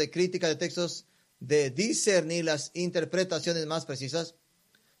proceso de crítica de textos, de discernir las interpretaciones más precisas,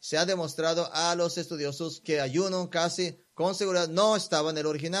 se ha demostrado a los estudiosos que ayuno casi con seguridad no estaba en el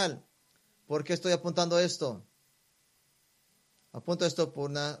original. ¿Por qué estoy apuntando esto? Apunto esto por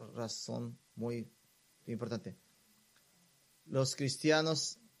una razón muy importante. Los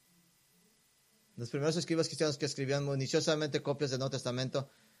cristianos, los primeros escribas cristianos que escribían minuciosamente copias del Nuevo Testamento,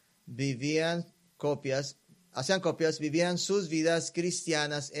 hacían copias, vivían sus vidas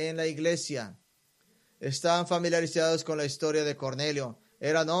cristianas en la iglesia. Estaban familiarizados con la historia de Cornelio.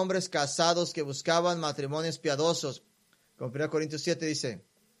 Eran hombres casados que buscaban matrimonios piadosos. Como 1 Corintios 7 dice,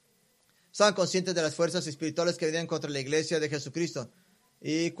 estaban conscientes de las fuerzas espirituales que venían contra la iglesia de Jesucristo.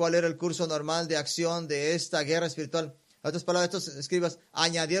 ¿Y cuál era el curso normal de acción de esta guerra espiritual? En otras palabras, estos escribas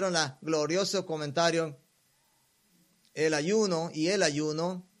añadieron la glorioso comentario, el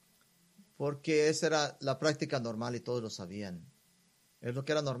ayuno, porque esa era la práctica normal y todos lo sabían. Es lo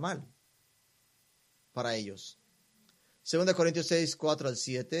que era normal para ellos. 2 Corintios 6, 4 al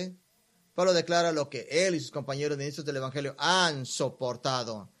 7, Pablo declara lo que él y sus compañeros ministros del Evangelio han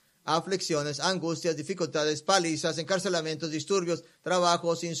soportado: aflicciones, angustias, dificultades, palizas, encarcelamientos, disturbios,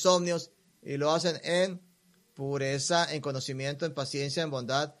 trabajos, insomnios, y lo hacen en pureza, en conocimiento, en paciencia, en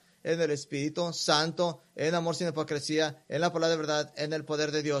bondad, en el Espíritu Santo, en amor sin hipocresía, en la palabra de verdad, en el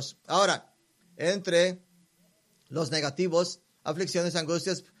poder de Dios. Ahora, entre los negativos, aflicciones,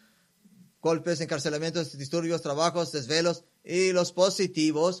 angustias, golpes, encarcelamientos, disturbios, trabajos, desvelos, y los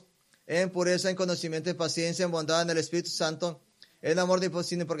positivos, en pureza, en conocimiento, en paciencia, en bondad, en el Espíritu Santo, en amor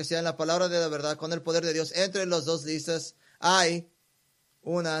sin hipocresía, en la palabra de la verdad, con el poder de Dios. Entre los dos listas hay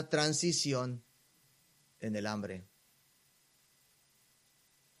una transición en el hambre.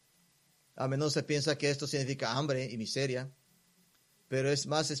 A menudo se piensa que esto significa hambre y miseria, pero es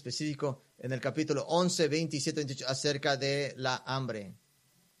más específico en el capítulo 11, 27, 28 acerca de la hambre.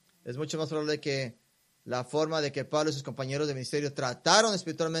 Es mucho más probable que la forma de que Pablo y sus compañeros de ministerio trataron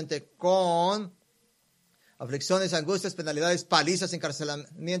espiritualmente con aflicciones, angustias, penalidades, palizas,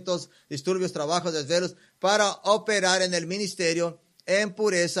 encarcelamientos, disturbios, trabajos, desvelos, para operar en el ministerio en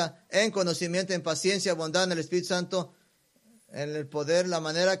pureza, en conocimiento, en paciencia, bondad, en el Espíritu Santo, en el poder. La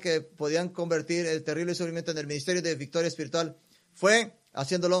manera que podían convertir el terrible sufrimiento en el ministerio de victoria espiritual fue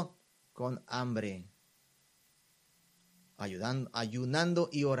haciéndolo con hambre, ayunando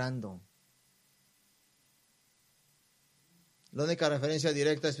y orando. La única referencia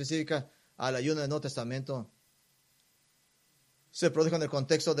directa específica al ayuno del Nuevo Testamento se produjo en el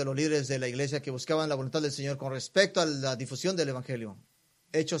contexto de los líderes de la iglesia que buscaban la voluntad del Señor con respecto a la difusión del Evangelio.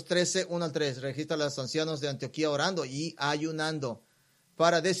 Hechos 13, 1 al 3, registra a los ancianos de Antioquía orando y ayunando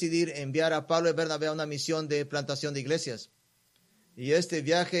para decidir enviar a Pablo y Bernabé a una misión de plantación de iglesias. Y este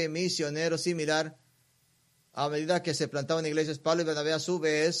viaje misionero similar, a medida que se plantaban iglesias, Pablo y Bernabé a su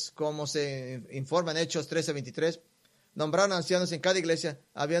vez, como se informa en Hechos 13, 23, nombraron ancianos en cada iglesia,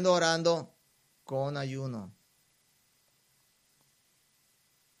 habiendo orando con ayuno.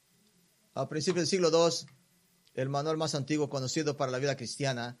 A principios del siglo II, el manual más antiguo conocido para la vida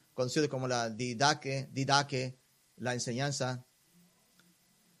cristiana, conocido como la Didaque, la enseñanza,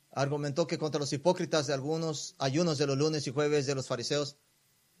 argumentó que contra los hipócritas de algunos ayunos de los lunes y jueves de los fariseos,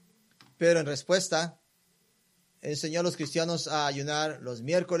 pero en respuesta enseñó a los cristianos a ayunar los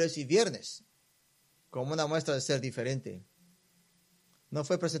miércoles y viernes, como una muestra de ser diferente. No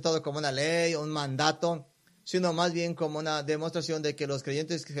fue presentado como una ley o un mandato, sino más bien como una demostración de que los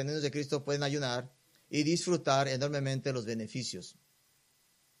creyentes genuinos de Cristo pueden ayunar y disfrutar enormemente los beneficios.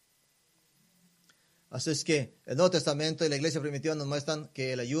 Así es que el Nuevo Testamento y la iglesia primitiva nos muestran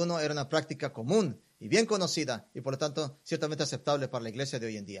que el ayuno era una práctica común y bien conocida y por lo tanto ciertamente aceptable para la iglesia de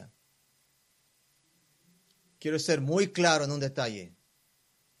hoy en día. Quiero ser muy claro en un detalle.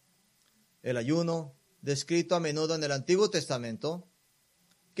 El ayuno, descrito a menudo en el Antiguo Testamento,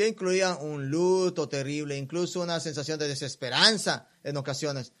 que incluía un luto terrible, incluso una sensación de desesperanza en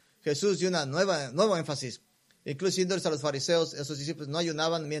ocasiones. Jesús dio una nuevo énfasis. Incluso yéndoles a los fariseos, esos discípulos no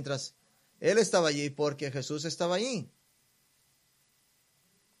ayunaban mientras Él estaba allí porque Jesús estaba allí.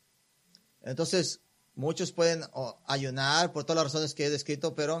 Entonces, muchos pueden ayunar por todas las razones que he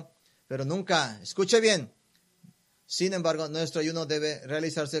descrito, pero nunca, escuche bien. Sin embargo, nuestro ayuno debe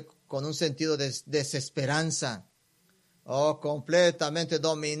realizarse con un sentido de desesperanza completamente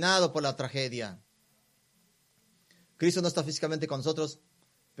dominado por la tragedia. Cristo no está físicamente con nosotros,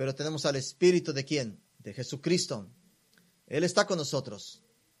 pero tenemos al Espíritu ¿de quién? De Jesucristo. Él está con nosotros.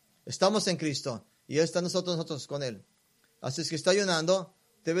 Estamos en Cristo y Él está en nosotros con Él. Así es que está ayunando,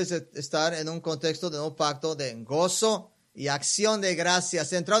 debes estar en un contexto de nuevo pacto de gozo y acción de gracias,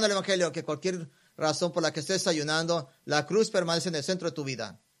 centrado en el Evangelio, que cualquier razón por la que estés ayunando, la cruz permanece en el centro de tu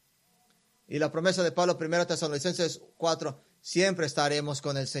vida. Y la promesa de Pablo, 1 Tesalonicenses 4, siempre estaremos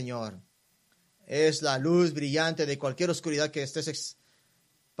con el Señor. Es la luz brillante de cualquier oscuridad que estés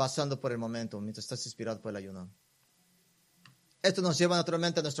pasando por el momento, mientras estás inspirado por el ayuno. Esto nos lleva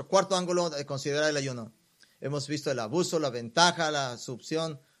naturalmente a nuestro cuarto ángulo de considerar el ayuno. Hemos visto el abuso, la ventaja, la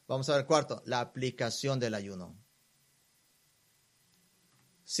subción. Vamos a ver el cuarto, la aplicación del ayuno.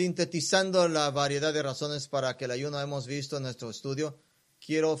 Sintetizando la variedad de razones para que el ayuno hemos visto en nuestro estudio,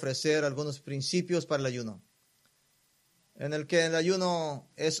 quiero ofrecer algunos principios para el ayuno, en el que el ayuno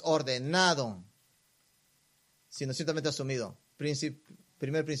es ordenado, sino simplemente asumido.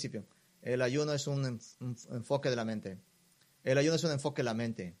 Primer principio, el ayuno es un enfoque de la mente. El ayuno es un enfoque de la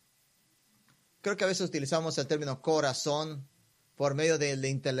mente. Creo que a veces utilizamos el término corazón por medio del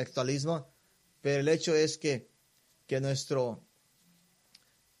intelectualismo, pero el hecho es que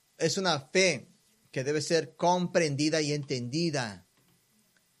es una fe que debe ser comprendida y entendida,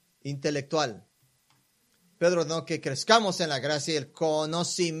 intelectual. Pedro ordenó que crezcamos en la gracia y el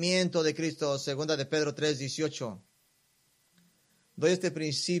conocimiento de Cristo, 2 de Pedro 3:18. Doy este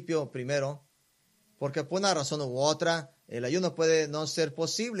principio primero, porque por una razón u otra, el ayuno puede no ser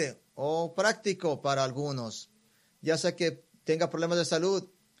posible o práctico para algunos, ya sea que tenga problemas de salud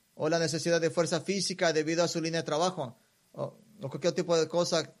o la necesidad de fuerza física debido a su línea de trabajo o cualquier tipo de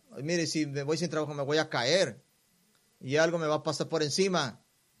cosa. Mire, si me voy sin trabajo me voy a caer y algo me va a pasar por encima.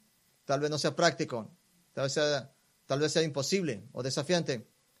 Tal vez no sea práctico, tal vez sea imposible o desafiante.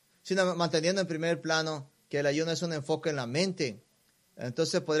 Sino manteniendo en primer plano que el ayuno es un enfoque en la mente,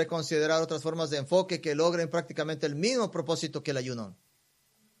 entonces podré considerar otras formas de enfoque que logren prácticamente el mismo propósito que el ayuno.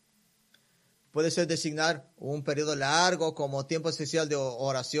 Puede ser designar un periodo largo como tiempo especial de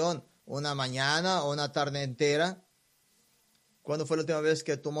oración, una mañana o una tarde entera. ¿Cuándo fue la última vez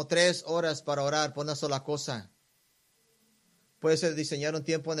que tomó 3 horas para orar por una sola cosa? Puede ser diseñar un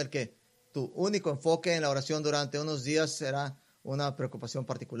tiempo en el que tu único enfoque en la oración durante unos días será una preocupación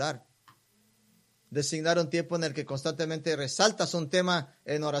particular. Designar un tiempo en el que constantemente resaltas un tema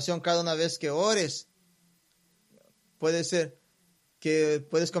en oración cada una vez que ores. Puede ser que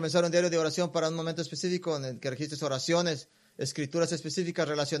puedes comenzar un diario de oración para un momento específico en el que registres oraciones, escrituras específicas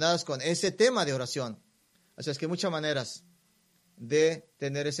relacionadas con ese tema de oración. Así es que hay muchas maneras de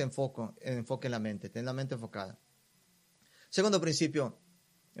tener ese enfoque en la mente, tener la mente enfocada. Segundo principio,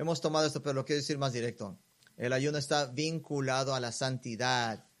 hemos tomado esto, pero lo quiero decir más directo. El ayuno está vinculado a la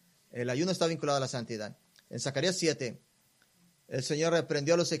santidad. El ayuno está vinculado a la santidad. En Zacarías 7, el Señor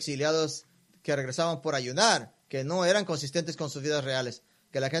reprendió a los exiliados que regresaban por ayunar, que no eran consistentes con sus vidas reales,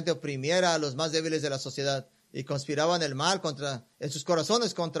 que la gente oprimiera a los más débiles de la sociedad y conspiraban el mal en sus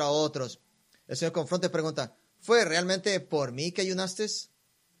corazones contra otros. El Señor confronta y pregunta, ¿fue realmente por mí que ayunaste?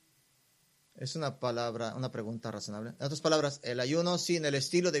 Es una pregunta razonable. En otras palabras, el ayuno sin el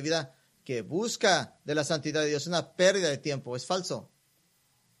estilo de vida que busca de la santidad de Dios es una pérdida de tiempo, es falso.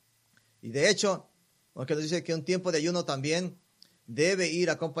 Y de hecho, aunque nos dice que un tiempo de ayuno también debe ir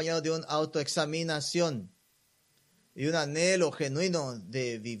acompañado de una autoexaminación y un anhelo genuino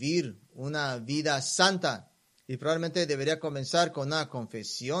de vivir una vida santa. Y probablemente debería comenzar con una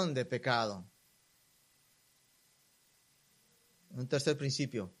confesión de pecado. Un tercer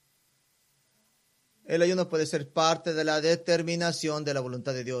principio. El ayuno puede ser parte de la determinación de la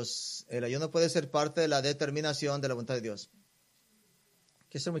voluntad de Dios. El ayuno puede ser parte de la determinación de la voluntad de Dios.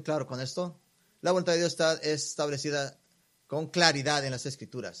 Quiero ser muy claro con esto. La voluntad de Dios está establecida con claridad en las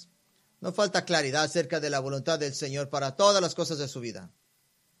Escrituras. No falta claridad acerca de la voluntad del Señor para todas las cosas de su vida.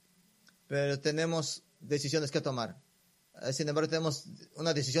 Pero tenemos decisiones que tomar. Sin embargo, tenemos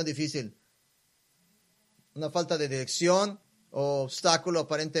una decisión difícil. Una falta de dirección o obstáculo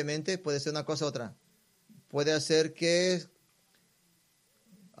aparentemente puede ser una cosa u otra. Puede hacer que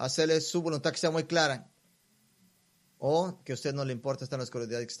hacerle su voluntad que sea muy clara. O que a usted no le importa estar en la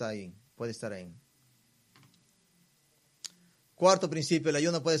oscuridad que está ahí. Puede estar ahí. Cuarto principio, el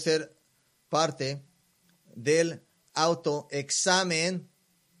ayuno puede ser parte del autoexamen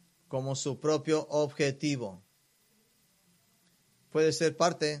como su propio objetivo. Puede ser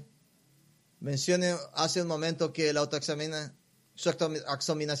parte. Mencioné hace un momento que la su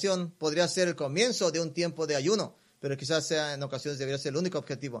examinación podría ser el comienzo de un tiempo de ayuno, pero quizás sea en ocasiones debería ser el único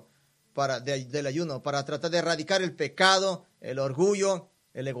objetivo del ayuno, para tratar de erradicar el pecado, el orgullo,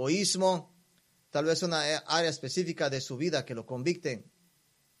 el egoísmo, tal vez una área específica de su vida que lo convicte,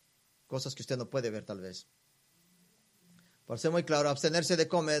 cosas que usted no puede ver tal vez. Por ser muy claro, abstenerse de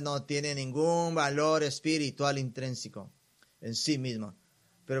comer no tiene ningún valor espiritual intrínseco en sí mismo.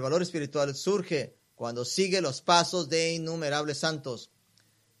 Pero el valor espiritual surge cuando sigue los pasos de innumerables santos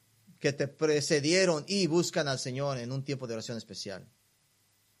que te precedieron y buscan al Señor en un tiempo de oración especial.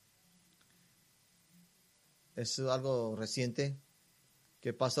 Es algo reciente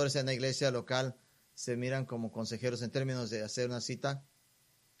que pastores en la iglesia local se miran como consejeros en términos de hacer una cita.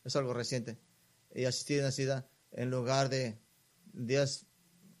 Es algo reciente. Y asistir a una cita en lugar de días.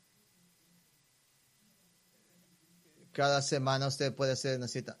 Cada semana usted puede hacer una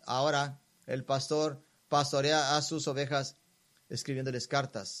cita. Ahora el pastor pastorea a sus ovejas escribiéndoles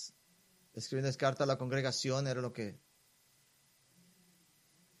cartas. Escribiéndoles cartas a la congregación era lo que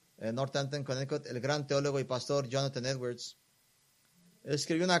en Northampton, Connecticut, el gran teólogo y pastor Jonathan Edwards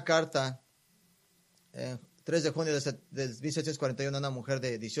escribió una carta el 3 de junio de 1741 a una mujer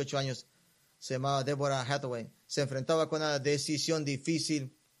de 18 años, se llamaba Deborah Hathaway. Se enfrentaba con una decisión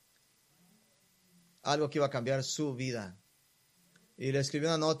difícil, algo que iba a cambiar su vida. Y le escribió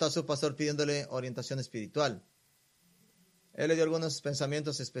una nota a su pastor pidiéndole orientación espiritual. Él le dio algunos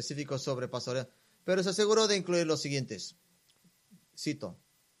pensamientos específicos sobre pastoreo, pero se aseguró de incluir los siguientes. Cito: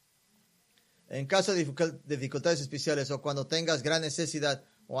 en caso de dificultades especiales o cuando tengas gran necesidad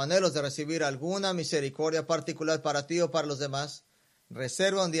o anhelos de recibir alguna misericordia particular para ti o para los demás,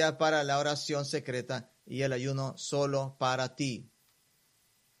 reserva un día para la oración secreta y el ayuno solo para ti.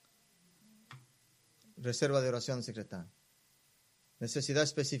 Reserva de oración secreta. Necesidad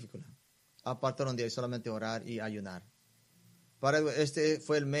específica. Apartar un día y solamente orar y ayunar. Este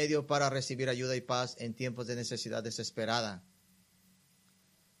fue el medio para recibir ayuda y paz en tiempos de necesidad desesperada.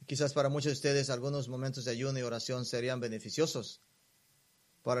 Quizás para muchos de ustedes algunos momentos de ayuno y oración serían beneficiosos.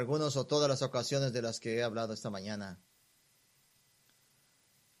 Para algunos o todas las ocasiones de las que he hablado esta mañana.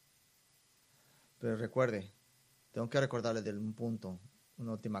 Pero recuerde, tengo que recordarle de un punto,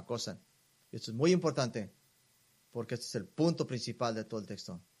 una última cosa. Esto es muy importante porque este es el punto principal de todo el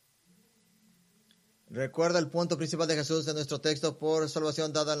texto. Recuerda el punto principal de Jesús de nuestro texto: por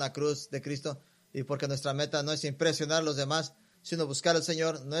salvación dada en la cruz de Cristo, y porque nuestra meta no es impresionar a los demás, sino buscar al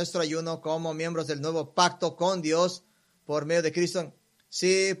Señor. Nuestro ayuno como miembros del nuevo pacto con Dios por medio de Cristo,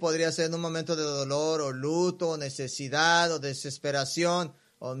 sí podría ser en un momento de dolor o luto o necesidad o desesperación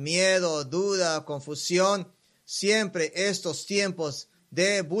o miedo o duda o confusión. Siempre estos tiempos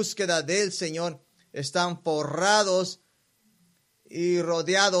de búsqueda del Señor están forrados y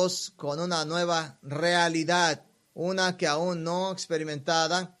rodeados con una nueva realidad, una que aún no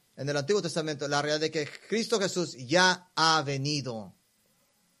experimentada en el Antiguo Testamento, la realidad de que Cristo Jesús ya ha venido.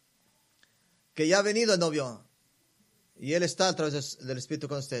 Que ya ha venido el novio. Y Él está a través del Espíritu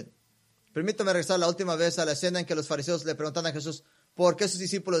con usted. Permítame regresar la última vez a la escena en que los fariseos le preguntan a Jesús por qué sus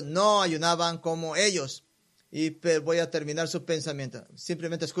discípulos no ayunaban como ellos. Y voy a terminar su pensamiento.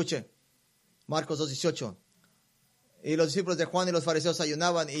 Simplemente escuche. Marcos 2:18. Y los discípulos de Juan y los fariseos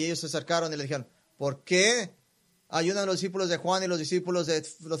ayunaban, y ellos se acercaron y le dijeron: ¿por qué ayunan los discípulos de Juan y los discípulos de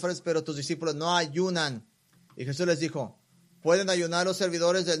los fariseos, pero tus discípulos no ayunan? Y Jesús les dijo: ¿pueden ayunar los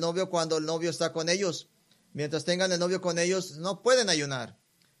servidores del novio cuando el novio está con ellos? Mientras tengan el novio con ellos, no pueden ayunar.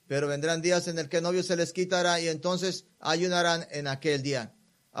 Pero vendrán días en el que el novio se les quitará, y entonces ayunarán en aquel día.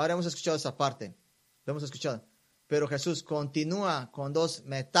 Ahora hemos escuchado esa parte. Lo hemos escuchado. Pero Jesús continúa con dos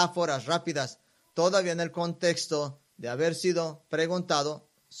metáforas rápidas, todavía en el contexto de haber sido preguntado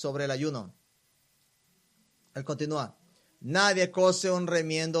sobre el ayuno. Él continúa: nadie cose un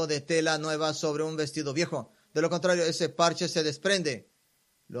remiendo de tela nueva sobre un vestido viejo. De lo contrario, ese parche se desprende.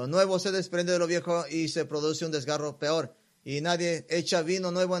 Lo nuevo se desprende de lo viejo y se produce un desgarro peor. Y nadie echa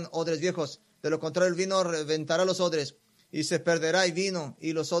vino nuevo en odres viejos. De lo contrario, el vino reventará los odres y se perderá el vino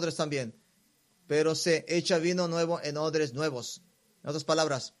y los odres también, pero se echa vino nuevo en odres nuevos. En otras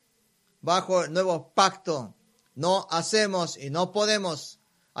palabras, bajo el nuevo pacto, no hacemos y no podemos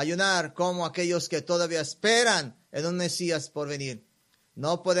ayunar como aquellos que todavía esperan en un Mesías por venir.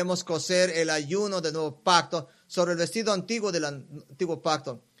 No podemos coser el ayuno del nuevo pacto sobre el vestido antiguo del antiguo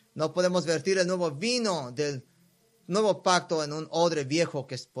pacto. No podemos vertir el nuevo vino del nuevo pacto en un odre viejo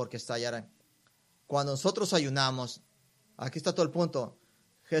que es porque estallará. Cuando nosotros ayunamos, aquí está todo el punto.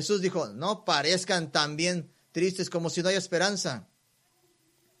 Jesús dijo, no parezcan tan bien tristes como si no hay esperanza.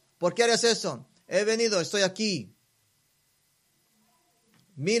 ¿Por qué harías eso? He venido, estoy aquí.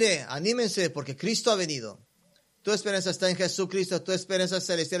 Mire, anímense porque Cristo ha venido. Tu esperanza está en Jesucristo, tu esperanza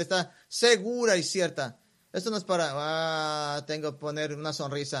celestial está segura y cierta. Esto no es para, tengo que poner una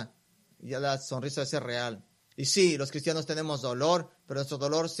sonrisa. Ya la sonrisa debe ser real. Y sí, los cristianos tenemos dolor, pero nuestro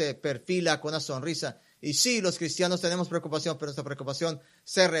dolor se perfila con una sonrisa. Y sí, los cristianos tenemos preocupación, pero nuestra preocupación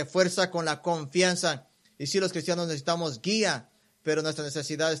se refuerza con la confianza. Y sí, los cristianos necesitamos guía, pero nuestra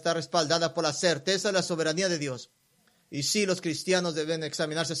necesidad está respaldada por la certeza de la soberanía de Dios. Y sí, los cristianos deben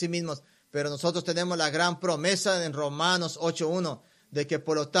examinarse a sí mismos, pero nosotros tenemos la gran promesa en Romanos 8:1 de que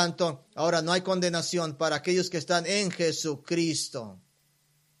por lo tanto ahora no hay condenación para aquellos que están en Jesucristo.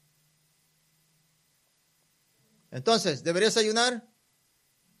 Entonces, ¿deberías ayunar?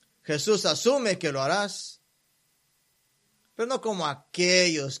 Jesús asume que lo harás, pero no como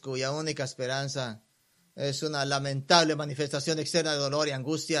aquellos cuya única esperanza es una lamentable manifestación externa de dolor y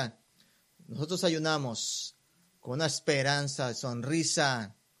angustia. Nosotros ayunamos con una esperanza,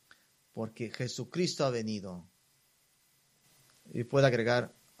 sonrisa, porque Jesucristo ha venido. Y puedo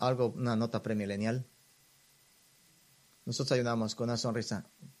agregar algo, una nota premilenial. Nosotros ayunamos con una sonrisa,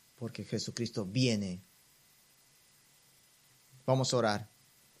 porque Jesucristo viene. Vamos a orar.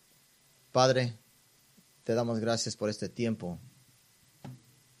 Padre, te damos gracias por este tiempo.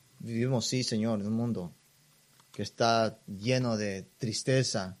 Vivimos, sí, Señor, en un mundo que está lleno de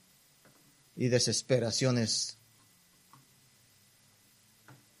tristeza y desesperaciones.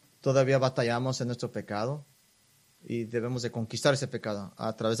 Todavía batallamos en nuestro pecado y debemos de conquistar ese pecado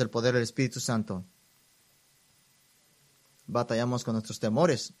a través del poder del Espíritu Santo. Batallamos con nuestros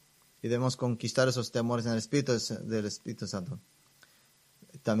temores y debemos conquistar esos temores en el Espíritu del Espíritu Santo.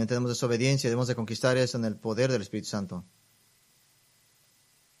 También tenemos desobediencia y debemos de conquistar eso en el poder del Espíritu Santo.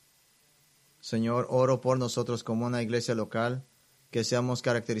 Señor, oro por nosotros como una iglesia local, que seamos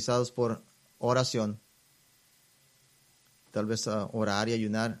caracterizados por oración. Tal vez orar y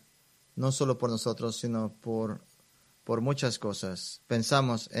ayunar, no solo por nosotros, sino por muchas cosas.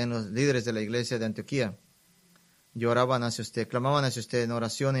 Pensamos en los líderes de la iglesia de Antioquía. Lloraban hacia usted, clamaban hacia usted en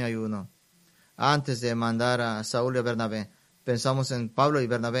oración y ayuno. Antes de mandar a Saúl y a Bernabé, pensamos en Pablo y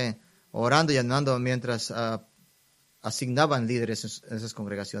Bernabé, orando y ayunando mientras asignaban líderes en esas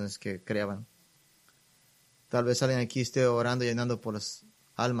congregaciones que creaban. Tal vez alguien aquí esté orando y ayunando por las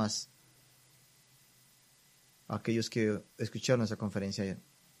almas, aquellos que escucharon esa conferencia.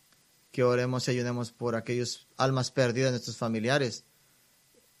 Que oremos y ayunemos por aquellos almas perdidas de nuestros familiares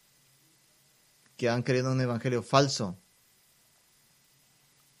que han creído en un evangelio falso.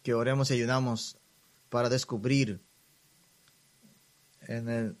 Que oremos y ayunamos para descubrir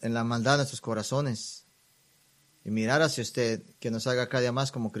en la maldad de nuestros corazones y mirar hacia usted, que nos haga cada día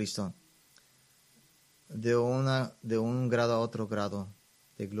más como Cristo, de un grado a otro grado,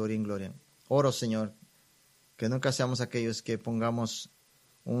 de gloria en gloria. Oro, Señor, que nunca seamos aquellos que pongamos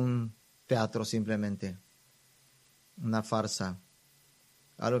un teatro simplemente, una farsa,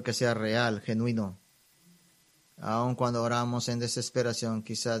 algo que sea real, genuino. Aun cuando oramos en desesperación,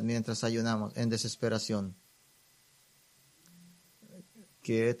 quizás mientras ayunamos en desesperación,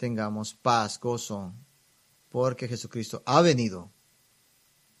 que tengamos paz, gozo, porque Jesucristo ha venido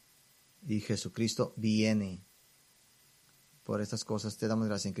y Jesucristo viene. Por estas cosas te damos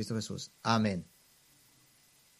gracias en Cristo Jesús. Amén.